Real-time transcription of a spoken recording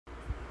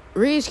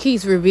Ridge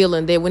keeps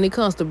revealing that when it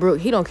comes to Brooke,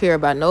 he don't care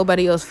about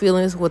nobody else's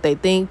feelings, what they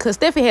think. Because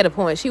Steffi had a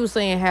point. She was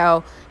saying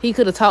how he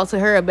could have talked to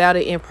her about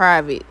it in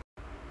private.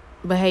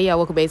 But hey, y'all,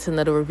 welcome back to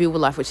another review with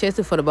Life with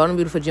Chesty for the Bone and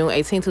Beautiful June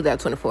 18,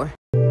 2024.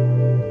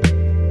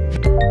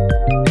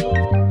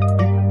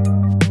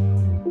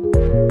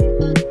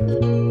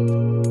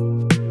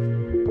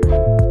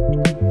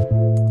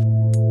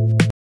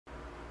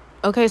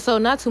 Okay, so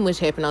not too much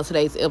happened on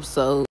today's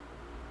episode.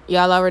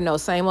 Y'all already know,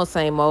 same old,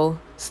 same old.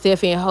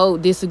 Steffi and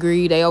Hope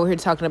disagree. They over here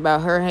talking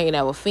about her hanging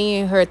out with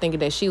Finn, her thinking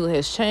that Sheila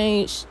has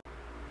changed.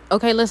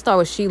 Okay, let's start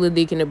with Sheila,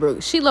 Deacon, and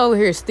Brooke. Sheila over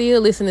here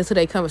still listening to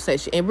their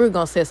conversation, and Brooke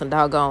gonna say some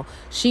doggone.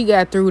 She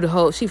got through the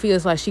Hope. She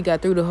feels like she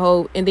got through the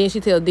Hope, and then she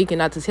tell Deacon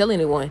not to tell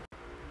anyone.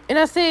 And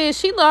I said,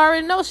 Sheila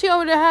already knows. She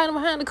over there hiding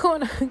behind the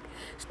corner.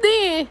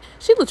 Then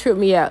Sheila tripped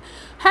me out.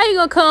 How you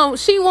gonna come?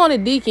 She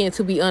wanted Deacon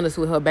to be honest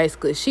with her,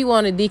 basically. She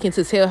wanted Deacon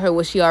to tell her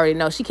what she already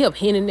knows. She kept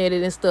hinting at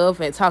it and stuff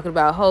and talking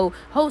about Hope.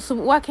 Hope, so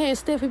why can't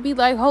Steffi be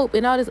like Hope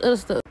and all this other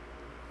stuff?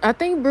 I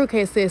think Brooke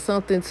had said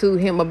something to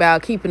him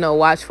about keeping a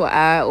watchful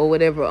eye or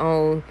whatever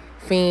on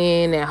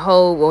Finn and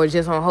Hope, or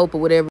just on Hope or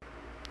whatever.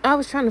 I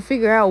was trying to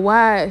figure out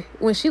why,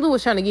 when Sheila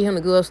was trying to get him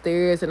to go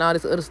upstairs and all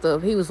this other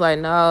stuff, he was like,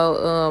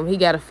 no, he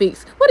got to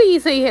fix. What did he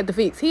say he had to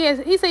fix? He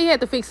said he had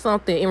to fix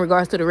something in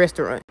regards to the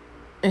restaurant.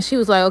 And she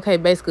was like, okay,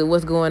 basically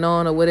what's going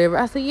on or whatever.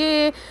 I said,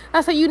 yeah. I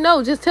said,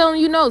 just tell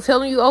him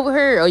tell him you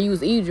overheard, or you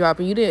was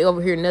eavesdropping. You didn't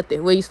overhear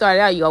nothing. Well, you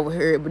started out, you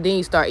overheard, but then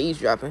you start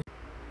eavesdropping.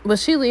 But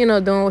Sheila ended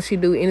up doing what she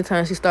do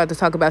anytime she started to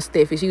talk about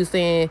Steffi. She was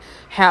saying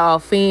how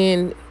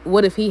Finn,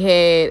 what if he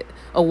had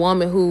a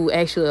woman who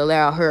actually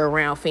allowed her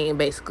around Finn,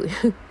 basically.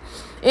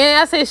 And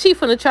I said, she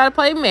finna try to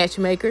play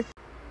matchmaker.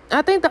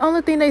 I think the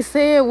only thing they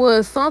said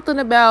was something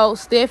about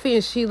Steffi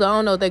and Sheila. I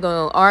don't know if they're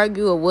going to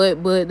argue or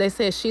what, but they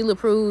said Sheila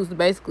proves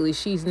basically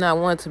she's not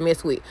one to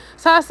mess with.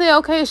 So I said,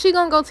 okay, is she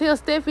going to go tell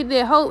Steffi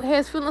that Hope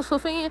has feelings for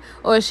Finn?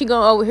 Or is she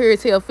going to over here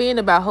tell Finn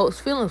about Hope's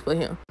feelings for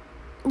him?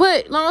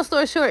 But long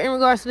story short, in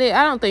regards to that,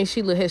 I don't think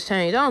Sheila has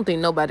changed. I don't think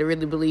nobody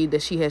really believed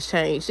that she has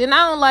changed. And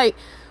I don't like,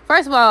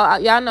 first of all,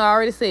 y'all know I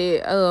already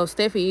said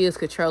Steffi is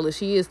controlling.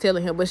 She is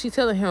telling him, but she's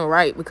telling him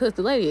right because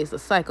the lady is a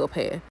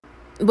psychopath.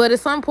 But at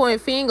some point,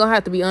 Finn gonna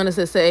have to be honest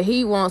and say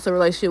he wants a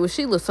relationship with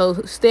Sheila so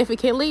Steffi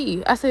can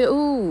leave. I said,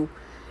 ooh,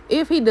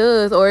 if he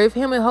does, or if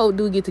him and Hope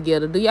do get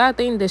together, do y'all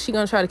think that she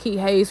gonna try to keep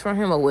Hayes from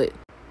him or what?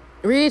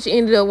 Ridge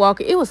ended up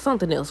walking. It was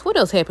something else. What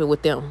else happened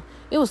with them?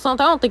 It was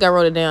something. I don't think I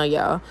wrote it down,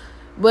 y'all.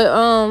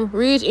 But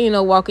Ridge ended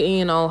up walking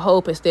in on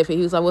Hope and Steffi. He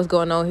was like, what's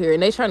going on here?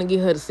 And they trying to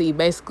get her to see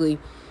basically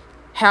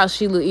how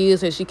Sheila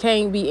is, and she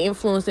can't be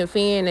influencing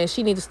Finn, and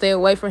she need to stay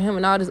away from him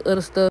and all this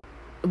other stuff.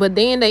 But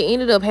then they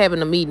ended up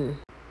having a meeting.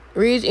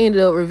 Ridge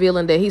ended up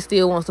revealing that he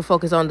still wants to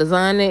focus on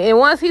designing. And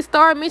once he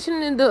started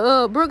mentioning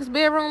the Brooks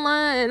bedroom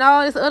line and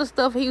all this other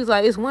stuff, he was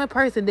like, it's one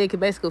person that could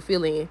basically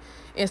fill in.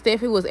 And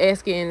Steffi was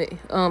asking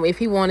if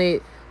he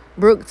wanted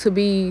Brooke to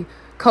be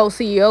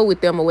co-CEO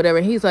with them or whatever.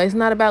 And he's like, it's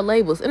not about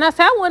labels. And I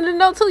said, I wanted to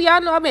know too.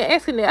 Y'all know I've been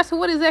asking that. I said,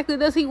 what exactly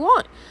does he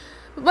want?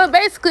 But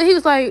basically, he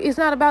was like, it's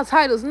not about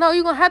titles. No,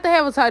 you're going to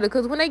have a title,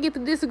 because when they get to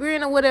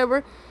disagreeing or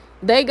whatever,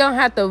 they going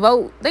to have to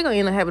vote. They going to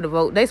end up having to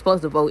vote. They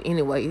supposed to vote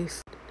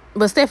anyways.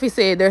 But Steffi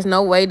said there's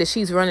no way that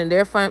she's running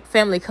their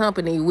family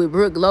company with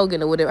Brooke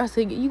Logan or whatever. I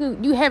said,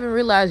 you haven't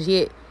realized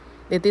yet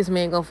that this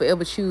man going to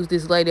forever choose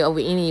this lady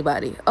over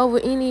anybody. Over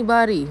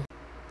anybody.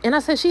 And I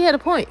said, she had a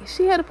point.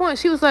 She had a point.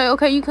 She was like,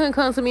 okay, you couldn't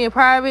come to me in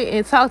private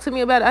and talk to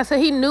me about it. I said,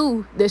 he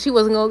knew that she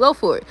wasn't going to go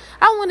for it.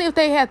 I wonder if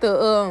they had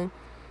to,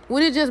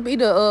 would it just be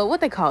the, what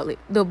they call it?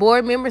 The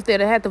board members that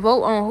had to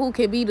vote on who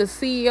could be the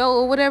CEO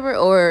or whatever?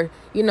 Or,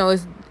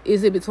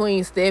 is it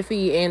between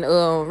Steffi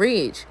and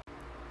Ridge?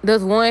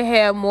 Does one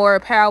have more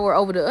power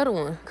over the other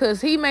one?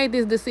 Because he made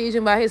this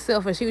decision by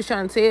himself, and she was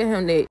trying to tell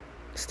him that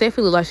Steffi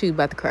looked like she was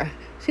about to cry.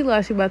 She looked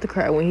like she was about to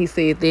cry when he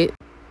said that.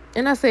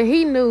 And I said,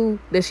 he knew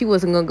that she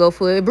wasn't going to go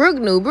for it. Brooke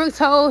knew. Brooke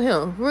told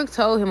him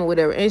or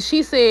whatever. And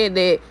she said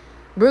that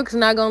Brooke's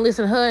not going to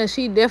listen to her, and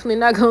she definitely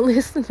not going to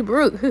listen to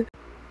Brooke.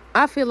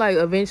 I feel like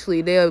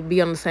eventually they'll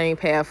be on the same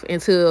path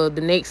until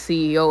the next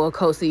CEO or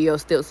co-CEO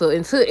steps up.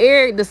 Until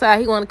Eric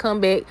decides he want to come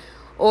back,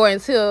 or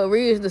until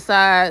Ridge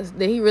decides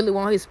that he really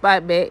want his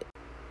spot back,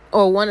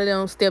 or one of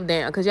them step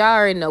down. Because y'all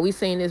already know, we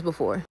seen this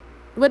before.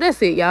 But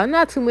that's it, y'all.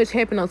 Not too much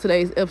happened on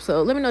today's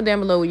episode. Let me know down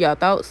below what y'all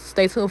thoughts.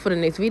 Stay tuned for the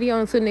next video.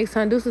 Until next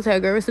time, deuces, have a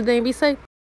great rest of the day and be safe.